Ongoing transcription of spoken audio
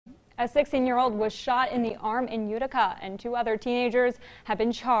A 16-year-old was shot in the arm in Utica, and 2 other teenagers have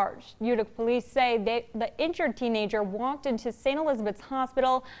been charged. Utica police say the injured teenager walked into St. Elizabeth's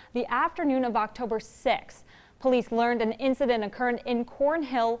Hospital the afternoon of October 6th. Police learned an incident occurred in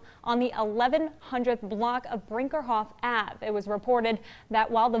Cornhill on the 1100th block of Brinkerhoff Ave. It was reported that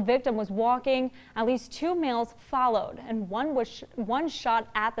while the victim was walking, at least 2 males followed, and one shot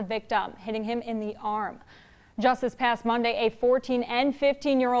at the victim, hitting him in the arm. Just this past Monday, a 14 and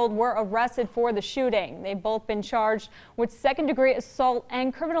 15-year-old were arrested for the shooting. They've both been charged with second-degree assault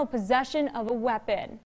and criminal possession of a weapon.